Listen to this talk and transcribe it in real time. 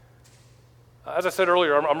As I said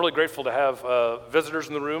earlier, I'm really grateful to have visitors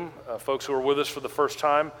in the room, folks who are with us for the first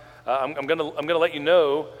time. I'm gonna let you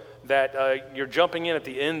know that you're jumping in at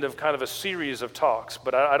the end of kind of a series of talks,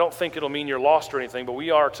 but I don't think it'll mean you're lost or anything. But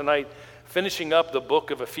we are tonight finishing up the book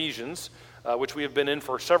of Ephesians, which we have been in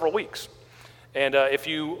for several weeks. And if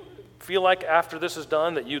you feel like after this is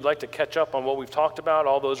done that you'd like to catch up on what we've talked about,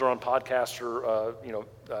 all those are on podcasts or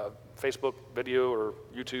Facebook video or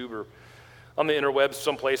YouTube or on the interwebs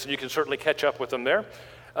someplace, and you can certainly catch up with them there.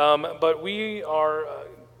 But we're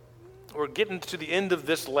getting to the end of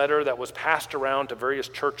this letter that was passed around to various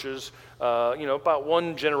churches, about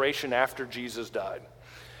one generation after Jesus died.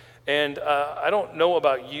 And I don't know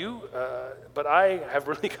about you, but I have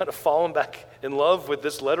really kind of fallen back in love with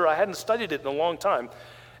this letter. I hadn't studied it in a long time.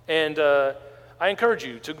 And I encourage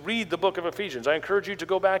you to read the book of Ephesians. I encourage you to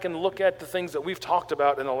go back and look at the things that we've talked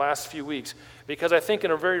about in the last few weeks, because I think in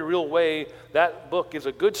a very real way, that book is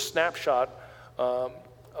a good snapshot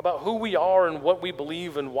about who we are and what we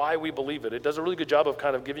believe and why we believe it. It does a really good job of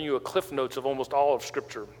kind of giving you a cliff notes of almost all of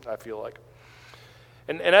Scripture, I feel like.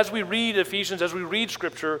 And as we read Ephesians, as we read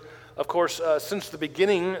Scripture, of course, since the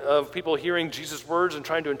beginning of people hearing Jesus' words and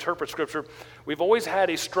trying to interpret Scripture, we've always had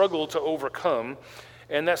a struggle to overcome.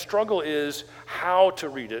 And that struggle is how to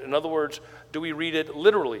read it. In other words, do we read it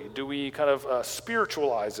literally? Do we kind of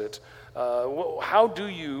spiritualize it? How do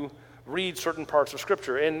you read certain parts of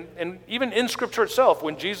Scripture? And even in Scripture itself,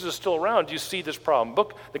 when Jesus is still around, you see this problem.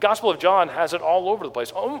 The Gospel of John has it all over the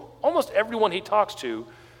place. Almost everyone he talks to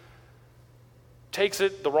takes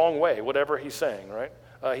it the wrong way, whatever he's saying, right?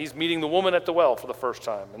 He's meeting the woman at the well for the first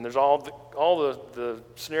time. And there's all the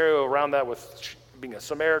scenario around that with being a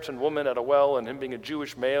Samaritan woman at a well and him being a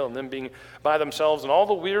Jewish male and them being by themselves and all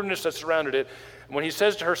the weirdness that surrounded it. When he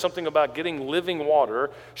says to her something about getting living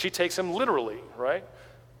water, she takes him literally, right?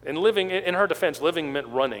 And living, in her defense, living meant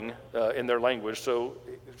running in their language. So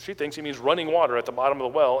she thinks he means running water at the bottom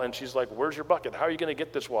of the well, and she's like, where's your bucket? How are you going to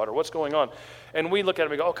get this water? What's going on? And we look at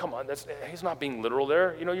him and go, oh, come on, he's not being literal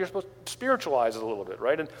there. You're supposed to spiritualize it a little bit,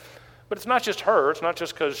 right? But it's not just her. It's not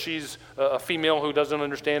just because she's a female who doesn't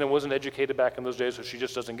understand and wasn't educated back in those days, so she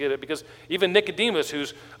just doesn't get it. Because even Nicodemus,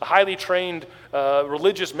 who's a highly trained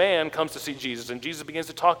religious man, comes to see Jesus, and Jesus begins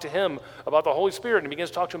to talk to him about the Holy Spirit, and begins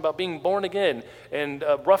to talk to him about being born again. And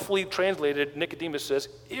roughly translated, Nicodemus says,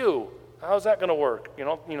 ew, how's that going to work?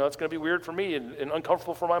 It's going to be weird for me and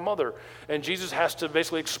uncomfortable for my mother. And Jesus has to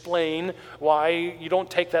basically explain why you don't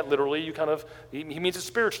take that literally. He means it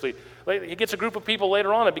spiritually. He gets a group of people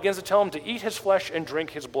later on and begins to tell them to eat his flesh and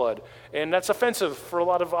drink his blood. And that's offensive for a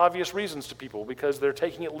lot of obvious reasons to people because they're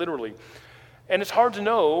taking it literally. And it's hard to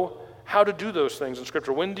know how to do those things in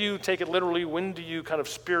Scripture. When do you take it literally? When do you kind of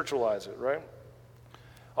spiritualize it, right?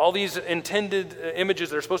 All these intended images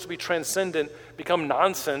that are supposed to be transcendent become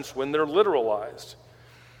nonsense when they're literalized.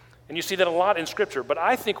 And you see that a lot in Scripture. But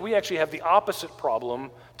I think we actually have the opposite problem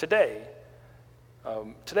today.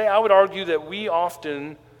 Today I would argue that we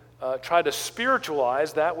often try to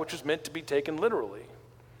spiritualize that which is meant to be taken literally.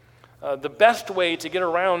 The best way to get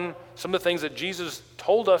around some of the things that Jesus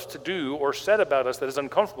told us to do or said about us that is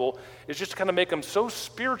uncomfortable is just to kind of make them so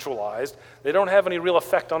spiritualized they don't have any real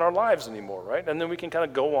effect on our lives anymore, right? And then we can kind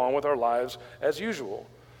of go on with our lives as usual.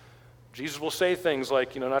 Jesus will say things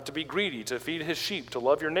like, not to be greedy, to feed his sheep, to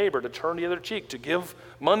love your neighbor, to turn the other cheek, to give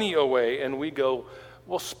money away. And we go,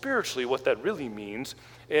 well, spiritually, what that really means.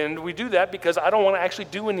 And we do that because I don't want to actually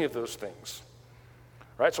do any of those things,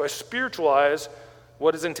 right? So I spiritualize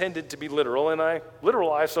what is intended to be literal, and I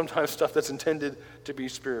literalize sometimes stuff that's intended to be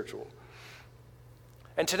spiritual.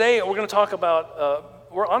 And today we're going to talk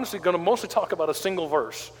about, we're honestly going to mostly talk about a single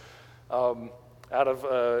verse out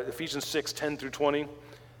of Ephesians 6, 10 through 20.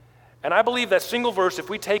 And I believe that single verse, if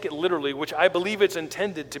we take it literally, which I believe it's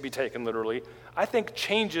intended to be taken literally, I think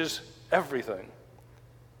changes everything.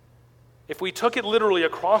 If we took it literally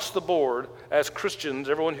across the board as Christians,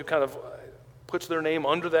 everyone who kind of puts their name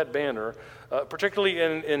under that banner, particularly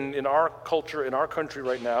in our culture, in our country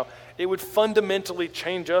right now, it would fundamentally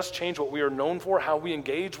change us, change what we are known for, how we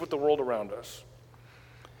engage with the world around us.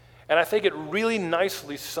 And I think it really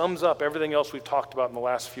nicely sums up everything else we've talked about in the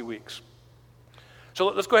last few weeks. So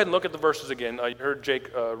let's go ahead and look at the verses again. I heard Jake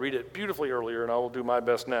read it beautifully earlier, and I will do my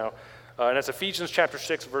best now. And that's Ephesians chapter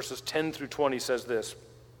 6, verses 10 through 20 says this.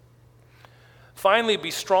 Finally,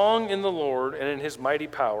 be strong in the Lord and in his mighty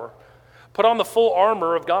power. Put on the full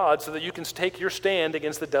armor of God so that you can take your stand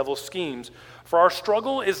against the devil's schemes. For our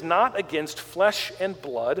struggle is not against flesh and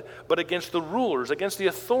blood, but against the rulers, against the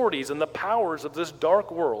authorities and the powers of this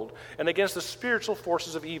dark world, and against the spiritual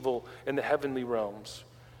forces of evil in the heavenly realms.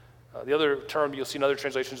 The other term you'll see in other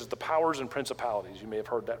translations is the powers and principalities. You may have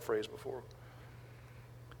heard that phrase before.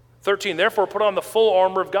 13, therefore put on the full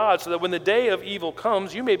armor of God so that when the day of evil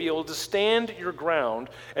comes, you may be able to stand your ground,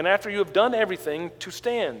 and after you have done everything, to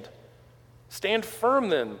stand. Stand firm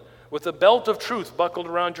then, with the belt of truth buckled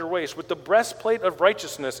around your waist, with the breastplate of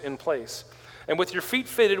righteousness in place, and with your feet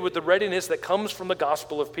fitted with the readiness that comes from the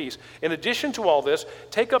gospel of peace. In addition to all this,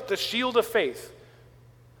 take up the shield of faith,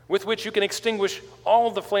 with which you can extinguish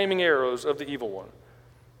all the flaming arrows of the evil one.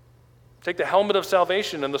 Take the helmet of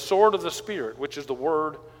salvation and the sword of the Spirit, which is the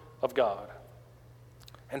word of God.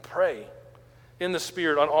 And pray in the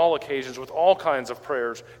Spirit on all occasions with all kinds of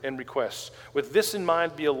prayers and requests. With this in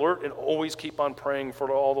mind, be alert and always keep on praying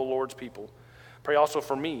for all the Lord's people. Pray also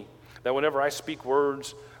for me, that whenever I speak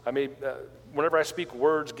words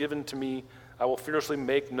given to me, I will fearlessly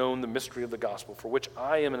make known the mystery of the gospel, for which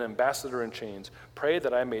I am an ambassador in chains. Pray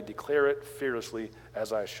that I may declare it fearlessly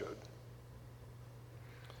as I should.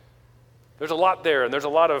 There's a lot there, and there's a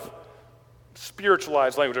lot of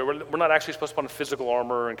spiritualized language. We're not actually supposed to put on physical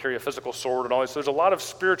armor and carry a physical sword and all this. There's a lot of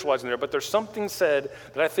spiritualizing there, but there's something said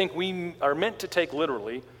that I think we are meant to take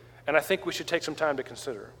literally, and I think we should take some time to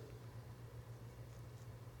consider.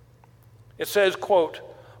 It says, quote,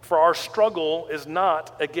 "For our struggle is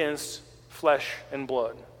not against flesh and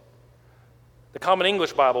blood." The Common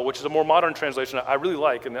English Bible, which is a more modern translation, I really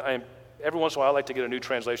like, and every once in a while I like to get a new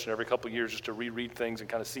translation every couple of years just to reread things and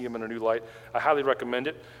kind of see them in a new light. I highly recommend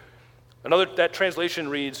it. That translation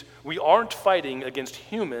reads, "We aren't fighting against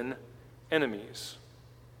human enemies."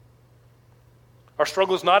 Our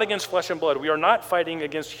struggle is not against flesh and blood. We are not fighting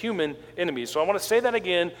against human enemies. So I want to say that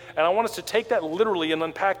again, and I want us to take that literally and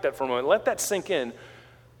unpack that for a moment. Let that sink in.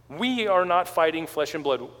 We are not fighting flesh and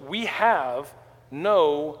blood. We have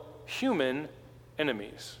no human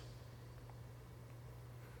enemies.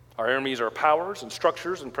 Our enemies are powers and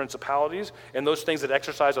structures and principalities and those things that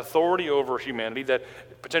exercise authority over humanity that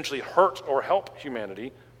potentially hurt or help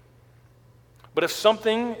humanity. But if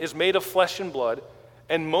something is made of flesh and blood,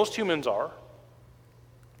 and most humans are,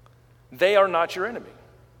 they are not your enemy.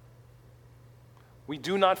 We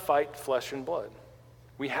do not fight flesh and blood.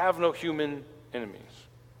 We have no human enemies.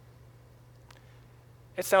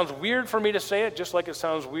 It sounds weird for me to say it, just like it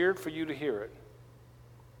sounds weird for you to hear it.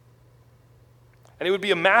 And it would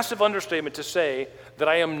be a massive understatement to say that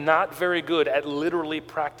I am not very good at literally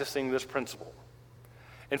practicing this principle.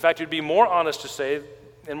 In fact, it would be more honest to say,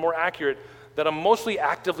 and more accurate, that I'm mostly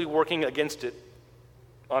actively working against it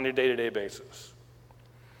on a day-to-day basis.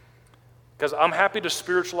 Because I'm happy to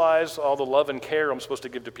spiritualize all the love and care I'm supposed to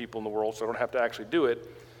give to people in the world, so I don't have to actually do it.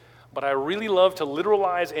 But I really love to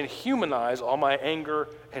literalize and humanize all my anger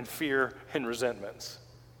and fear and resentments.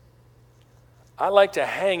 I like to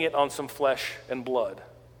hang it on some flesh and blood.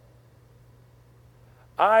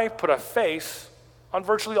 I put a face on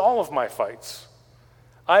virtually all of my fights.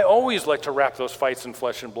 I always like to wrap those fights in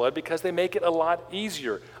flesh and blood because they make it a lot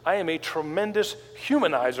easier. I am a tremendous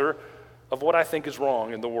humanizer of what I think is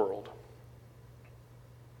wrong in the world.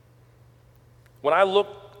 When I look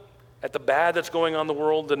at the bad that's going on in the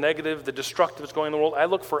world, the negative, the destructive that's going on in the world, I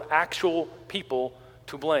look for actual people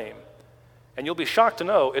to blame. And you'll be shocked to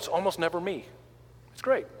know it's almost never me. It's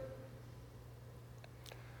great.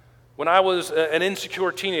 When I was an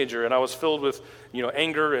insecure teenager and I was filled with,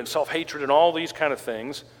 anger and self-hatred and all these kind of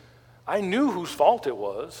things, I knew whose fault it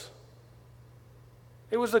was.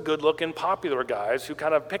 It was the good-looking, popular guys who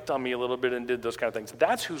kind of picked on me a little bit and did those kind of things.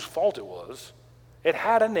 That's whose fault it was. It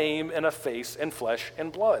had a name and a face and flesh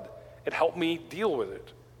and blood. It helped me deal with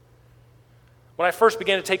it. When I first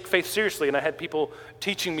began to take faith seriously and I had people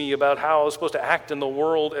teaching me about how I was supposed to act in the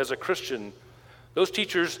world as a Christian, those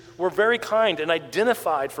teachers were very kind and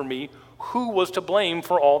identified for me who was to blame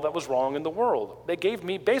for all that was wrong in the world. They gave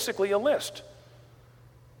me basically a list.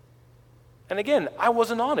 And again, I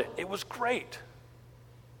wasn't on it. It was great.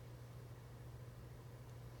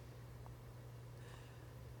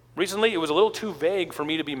 Recently, it was a little too vague for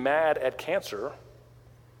me to be mad at cancer.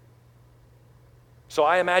 So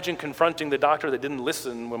I imagine confronting the doctor that didn't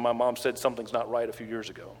listen when my mom said something's not right a few years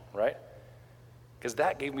ago, right? Because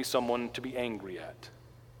that gave me someone to be angry at.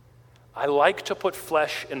 I like to put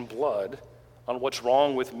flesh and blood on what's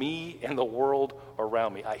wrong with me and the world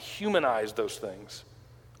around me. I humanize those things.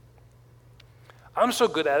 I'm so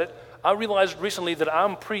good at it, I realized recently that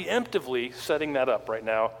I'm preemptively setting that up right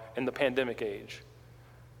now in the pandemic age.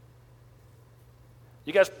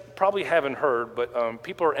 You guys probably haven't heard, but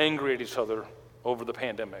people are angry at each other over the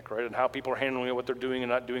pandemic, right? And how people are handling it, what they're doing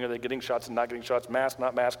and not doing. Are they getting shots and not getting shots, mask,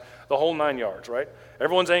 not mask, the whole 9 yards, right?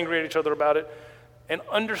 Everyone's angry at each other about it. And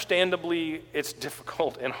understandably, it's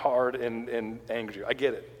difficult and hard and angry. I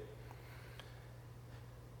get it.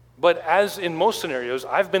 But as in most scenarios,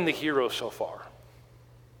 I've been the hero so far.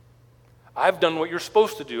 I've done what you're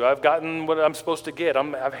supposed to do. I've gotten what I'm supposed to get.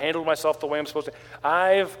 I've handled myself the way I'm supposed to.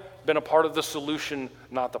 I've been a part of the solution,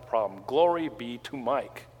 not the problem. Glory be to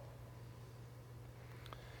Mike.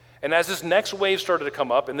 And as this next wave started to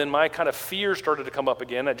come up, and then my kind of fear started to come up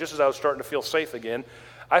again, and just as I was starting to feel safe again,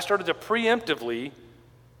 I started to preemptively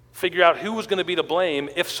figure out who was going to be to blame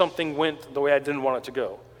if something went the way I didn't want it to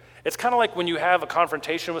go. It's kind of like when you have a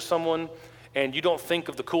confrontation with someone and you don't think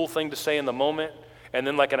of the cool thing to say in the moment, and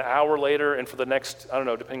then like an hour later, and for the next, I don't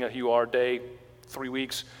know, depending on who you are, day, 3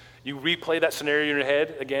 weeks, you replay that scenario in your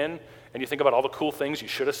head again, and you think about all the cool things you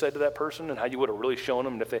should have said to that person and how you would have really shown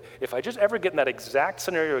them. And if I just ever get in that exact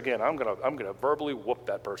scenario again, I'm gonna verbally whoop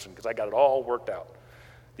that person because I got it all worked out.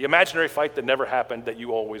 The imaginary fight that never happened that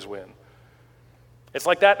you always win. It's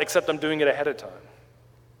like that, except I'm doing it ahead of time.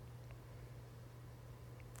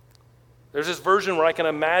 There's this version where I can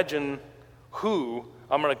imagine who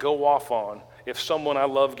I'm gonna go off on if someone I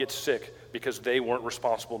love gets sick because they weren't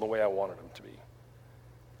responsible the way I wanted them to be.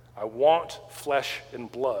 I want flesh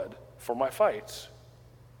and blood for my fights.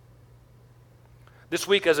 This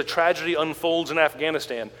week, as a tragedy unfolds in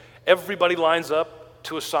Afghanistan, everybody lines up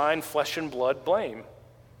to assign flesh and blood blame.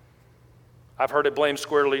 I've heard it blamed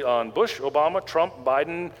squarely on Bush, Obama, Trump,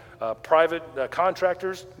 Biden, private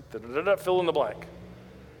contractors, fill in the blank.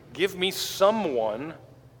 Give me someone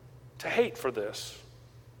to hate for this.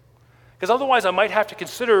 Because otherwise I might have to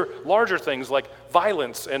consider larger things like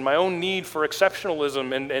violence and my own need for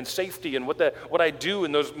exceptionalism and safety and what I do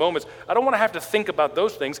in those moments. I don't want to have to think about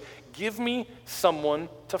those things. Give me someone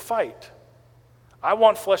to fight. I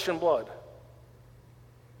want flesh and blood.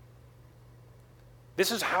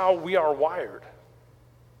 This is how we are wired.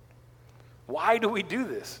 Why do we do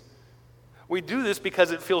this? We do this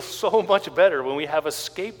because it feels so much better when we have a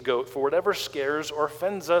scapegoat for whatever scares or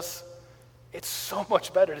offends us. It's so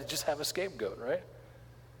much better to just have a scapegoat, right?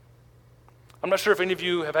 I'm not sure if any of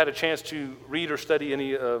you have had a chance to read or study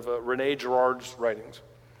any of Rene Girard's writings.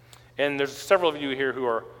 And there's several of you here who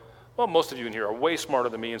are, well, most of you in here are way smarter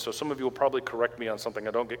than me, and so some of you will probably correct me on something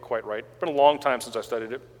I don't get quite right. It's been a long time since I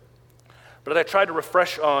studied it. But I tried to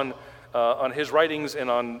refresh on his writings and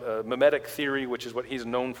on mimetic theory, which is what he's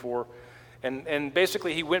known for. And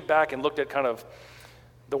basically he went back and looked at kind of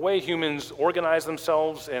the way humans organize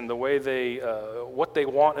themselves and the way they, what they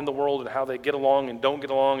want in the world and how they get along and don't get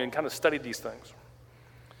along, and kind of studied these things.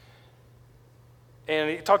 And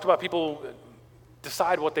he talked about people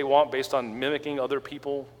decide what they want based on mimicking other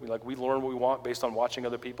people. We learn what we want based on watching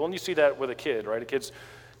other people. And you see that with a kid, right?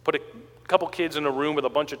 Put a couple kids in a room with a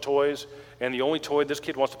bunch of toys, and the only toy this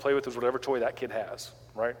kid wants to play with is whatever toy that kid has,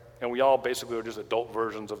 right? And we all basically are just adult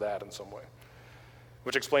versions of that in some way.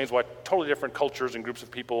 Which explains why totally different cultures and groups of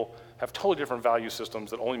people have totally different value systems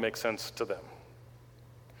that only make sense to them.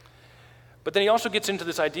 But then he also gets into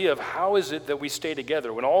this idea of how is it that we stay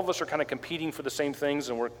together when all of us are kind of competing for the same things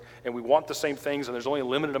and we want the same things and there's only a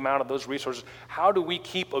limited amount of those resources. How do we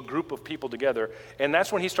keep a group of people together? And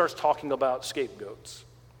that's when he starts talking about scapegoats.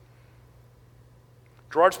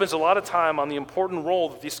 Girard spends a lot of time on the important role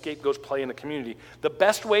that these scapegoats play in a community. The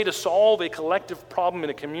best way to solve a collective problem in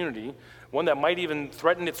a community, one that might even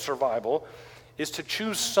threaten its survival, is to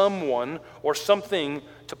choose someone or something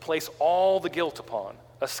to place all the guilt upon.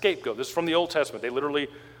 A scapegoat. This is from the Old Testament. They literally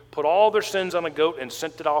put all their sins on a goat and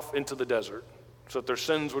sent it off into the desert so that their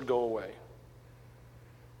sins would go away.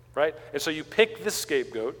 Right? And so you pick this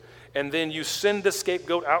scapegoat, and then you send the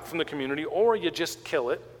scapegoat out from the community, or you just kill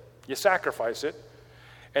it, you sacrifice it,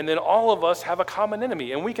 and then all of us have a common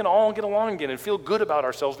enemy, and we can all get along again and feel good about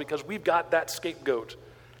ourselves because we've got that scapegoat.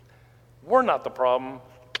 We're not the problem.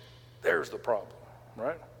 There's the problem,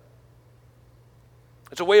 right?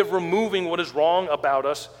 It's a way of removing what is wrong about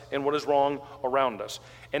us and what is wrong around us.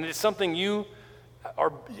 And it's something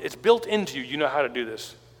it's built into you. You know how to do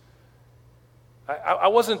this. I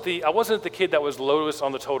wasn't the kid that was lowest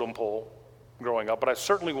on the totem pole growing up, but I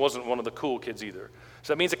certainly wasn't one of the cool kids either.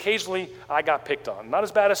 So that means occasionally I got picked on. Not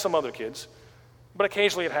as bad as some other kids, but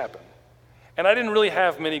occasionally it happened. And I didn't really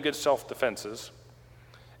have many good self-defenses.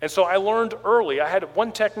 And so I learned early, I had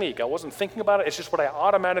one technique. I wasn't thinking about it, it's just what I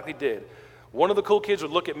automatically did. One of the cool kids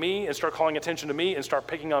would look at me and start calling attention to me and start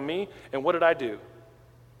picking on me, and what did I do?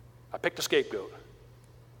 I picked a scapegoat.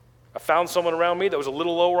 I found someone around me that was a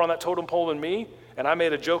little lower on that totem pole than me, and I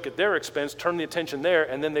made a joke at their expense, turned the attention there,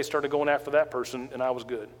 and then they started going after that person, and I was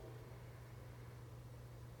good.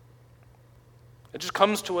 It just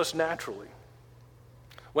comes to us naturally.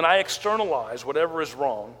 When I externalize whatever is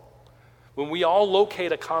wrong, when we all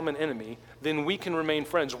locate a common enemy, then we can remain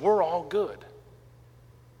friends. We're all good.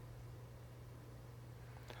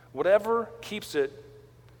 Whatever keeps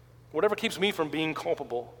me from being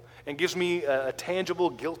culpable and gives me a tangible,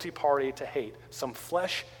 guilty party to hate, some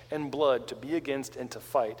flesh and blood to be against and to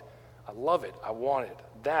fight. I love it. I want it.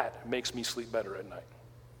 That makes me sleep better at night.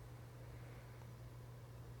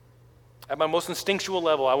 At my most instinctual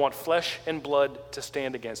level, I want flesh and blood to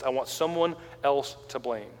stand against. I want someone else to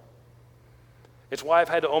blame. It's why I've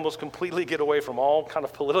had to almost completely get away from all kind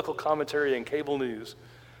of political commentary and cable news,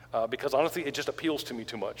 because honestly, it just appeals to me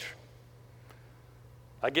too much.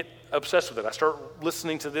 I get obsessed with it. I start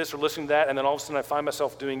listening to this or listening to that, and then all of a sudden I find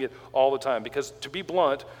myself doing it all the time. Because to be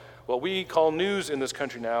blunt, what we call news in this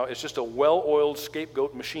country now is just a well-oiled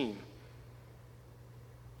scapegoat machine.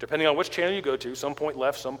 Depending on which channel you go to, some point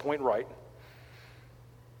left, some point right.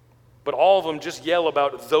 But all of them just yell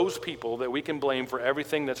about those people that we can blame for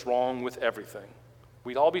everything that's wrong with everything.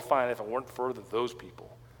 We'd all be fine if it weren't for those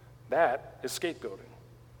people. That is scapegoating.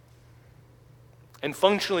 And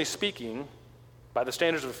functionally speaking, by the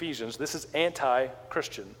standards of Ephesians, this is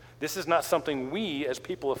anti-Christian. This is not something we, as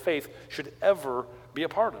people of faith, should ever be a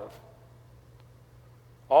part of.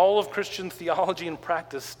 All of Christian theology and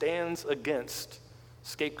practice stands against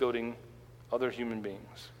scapegoating other human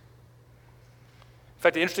beings. In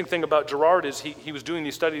fact, the interesting thing about Girard is he was doing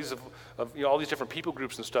these studies of all these different people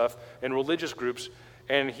groups and stuff, and religious groups,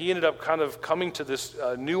 and he ended up kind of coming to this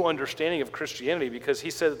new understanding of Christianity, because he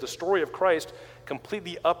said that the story of Christ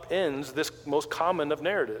completely upends this most common of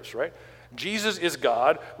narratives, right? Jesus is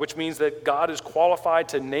God, which means that God is qualified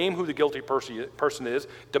to name who the guilty person is,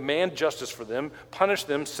 demand justice for them, punish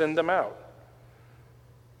them, send them out.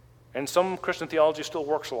 And some Christian theology still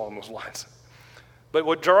works along those lines. But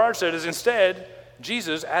what Girard said is instead,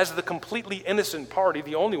 Jesus, as the completely innocent party,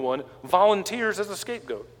 the only one, volunteers as a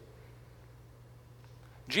scapegoat.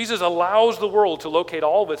 Jesus allows the world to locate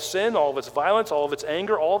all of its sin, all of its violence, all of its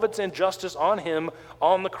anger, all of its injustice on him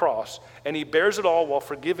on the cross, and he bears it all while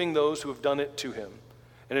forgiving those who have done it to him.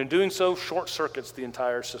 And in doing so, short-circuits the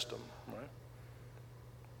entire system. Right?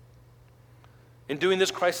 In doing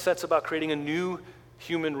this, Christ sets about creating a new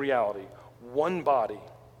human reality. One body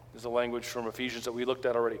is the language from Ephesians that we looked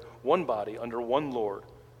at already. One body under one Lord,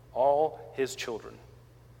 all his children.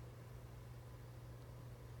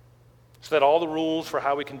 So that all the rules for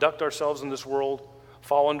how we conduct ourselves in this world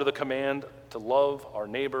fall under the command to love our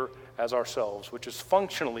neighbor as ourselves, which is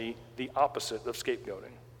functionally the opposite of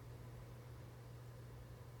scapegoating.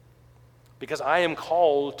 Because I am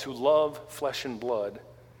called to love flesh and blood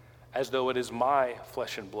as though it is my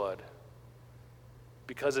flesh and blood.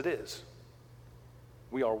 Because it is.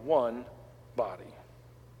 We are one body.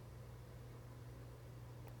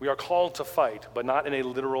 We are called to fight, but not in a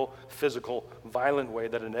literal, physical, violent way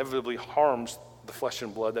that inevitably harms the flesh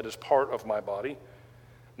and blood that is part of my body.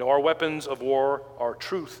 No, our weapons of war are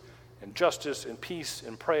truth and justice and peace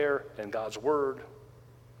and prayer and God's word.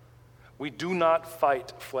 We do not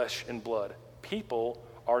fight flesh and blood. People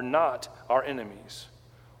are not our enemies.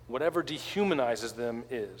 Whatever dehumanizes them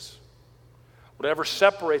is. Whatever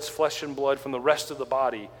separates flesh and blood from the rest of the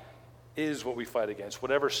body is what we fight against.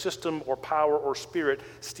 Whatever system or power or spirit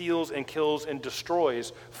steals and kills and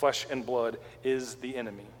destroys flesh and blood is the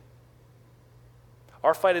enemy.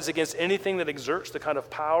 Our fight is against anything that exerts the kind of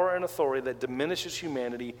power and authority that diminishes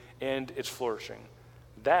humanity and its flourishing.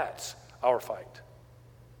 That's our fight.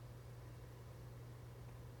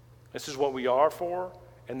 This is what we are for,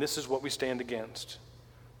 and this is what we stand against.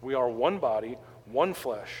 We are one body, one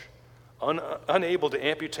flesh, unable to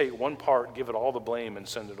amputate one part, give it all the blame, and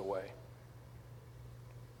send it away.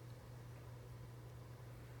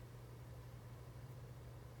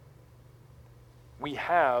 We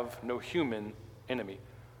have no human enemy.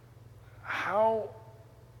 How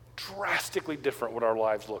drastically different would our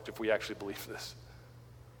lives look if we actually believed this?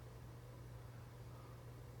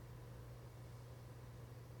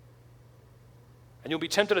 And you'll be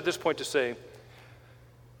tempted at this point to say,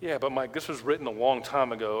 yeah, but Mike, this was written a long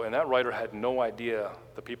time ago, and that writer had no idea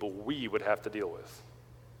the people we would have to deal with.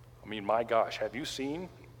 I mean, my gosh, have you seen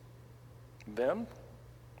them?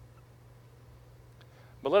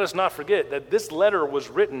 But let us not forget that this letter was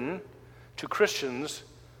written to Christians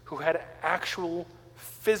who had actual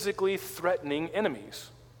physically threatening enemies.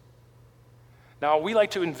 Now, we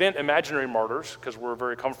like to invent imaginary martyrs because we're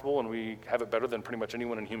very comfortable and we have it better than pretty much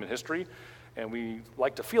anyone in human history. And we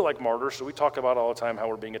like to feel like martyrs, so we talk about all the time how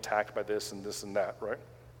we're being attacked by this and that, right?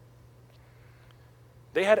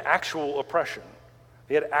 They had actual oppression.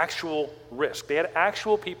 They had actual risk. They had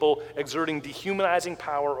actual people exerting dehumanizing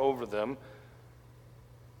power over them.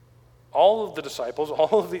 All of the disciples,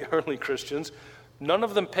 all of the early Christians, none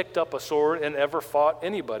of them picked up a sword and ever fought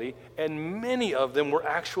anybody, and many of them were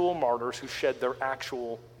actual martyrs who shed their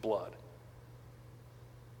actual blood.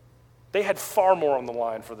 They had far more on the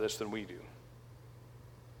line for this than we do.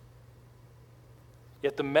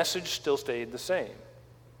 Yet the message still stayed the same.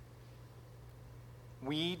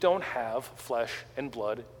 We don't have flesh and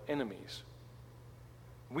blood enemies.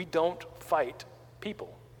 We don't fight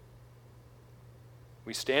people.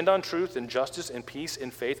 We stand on truth and justice and peace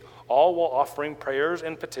and faith, all while offering prayers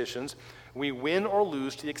and petitions. We win or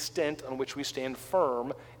lose to the extent on which we stand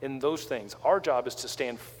firm in those things. Our job is to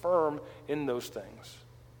stand firm in those things.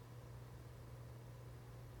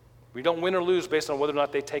 We don't win or lose based on whether or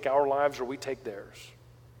not they take our lives or we take theirs.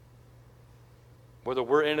 Whether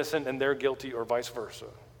we're innocent and they're guilty or vice versa.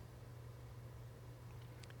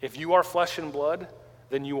 If you are flesh and blood,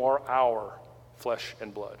 then you are our flesh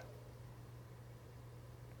and blood.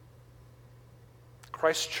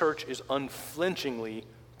 Christ's church is unflinchingly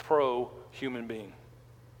pro-human being.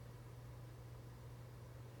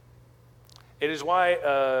 It is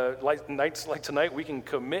why nights like tonight we can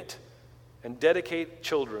commit and dedicate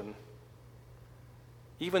children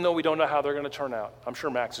even though we don't know how they're going to turn out. I'm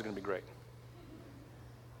sure Max is going to be great.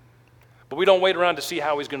 But we don't wait around to see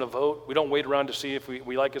how he's going to vote. We don't wait around to see if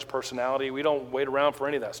we like his personality. We don't wait around for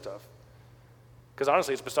any of that stuff. Because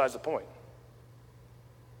honestly, it's besides the point.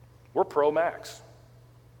 We're pro-Max.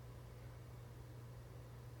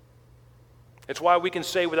 It's why we can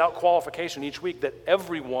say without qualification each week that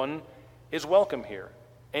everyone is welcome here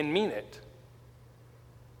and mean it.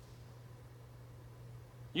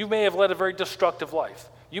 You may have led a very destructive life.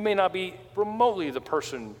 You may not be remotely the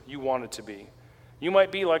person you wanted to be. You might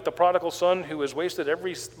be like the prodigal son who has wasted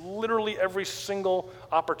literally every single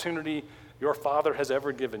opportunity your father has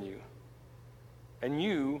ever given you. And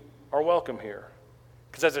you are welcome here.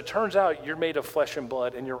 Because as it turns out, you're made of flesh and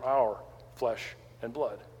blood, and you're our flesh and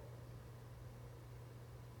blood.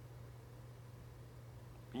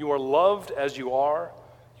 You are loved as you are.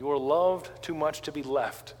 You are loved too much to be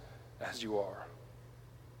left as you are.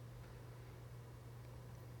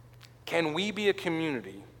 Can we be a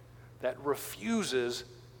community that refuses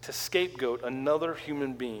to scapegoat another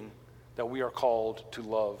human being that we are called to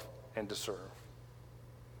love and to serve?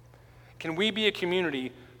 Can we be a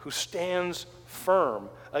community who stands firm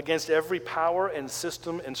against every power and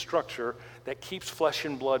system and structure that keeps flesh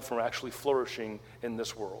and blood from actually flourishing in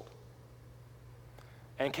this world?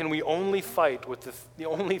 And can we only fight with the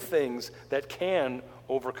only things that can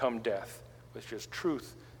overcome death, which is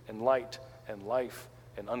truth and light and life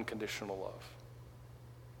and unconditional love?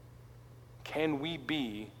 Can we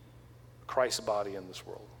be Christ's body in this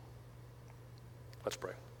world? Let's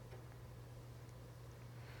pray.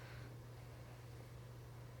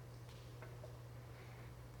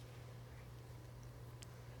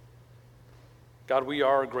 God, we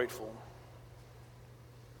are grateful.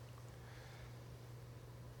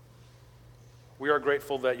 We are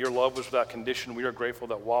grateful that your love was without condition. We are grateful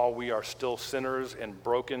that while we are still sinners and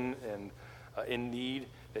broken and in need,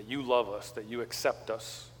 that you love us, that you accept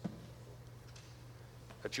us,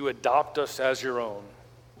 that you adopt us as your own,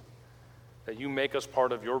 that you make us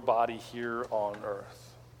part of your body here on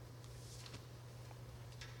earth.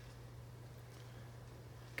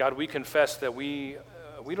 God, we confess that we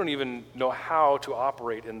don't even know how to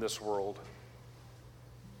operate in this world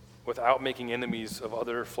without making enemies of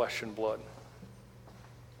other flesh and blood.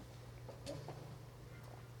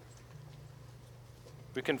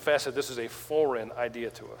 We confess that this is a foreign idea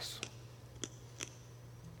to us.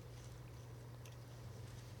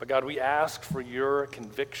 But God, we ask for your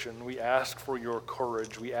conviction. We ask for your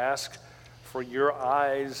courage. We ask for your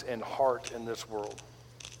eyes and heart in this world.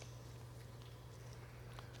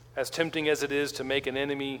 As tempting as it is to make an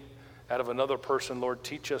enemy out of another person, Lord,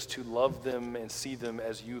 teach us to love them and see them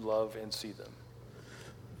as you love and see them.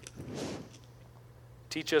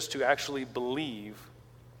 Teach us to actually believe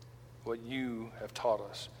what you have taught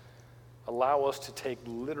us. Allow us to take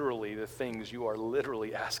literally the things you are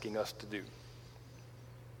literally asking us to do.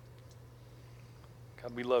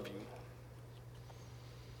 God, we love you.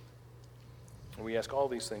 And we ask all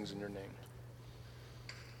these things in your name.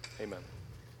 Amen.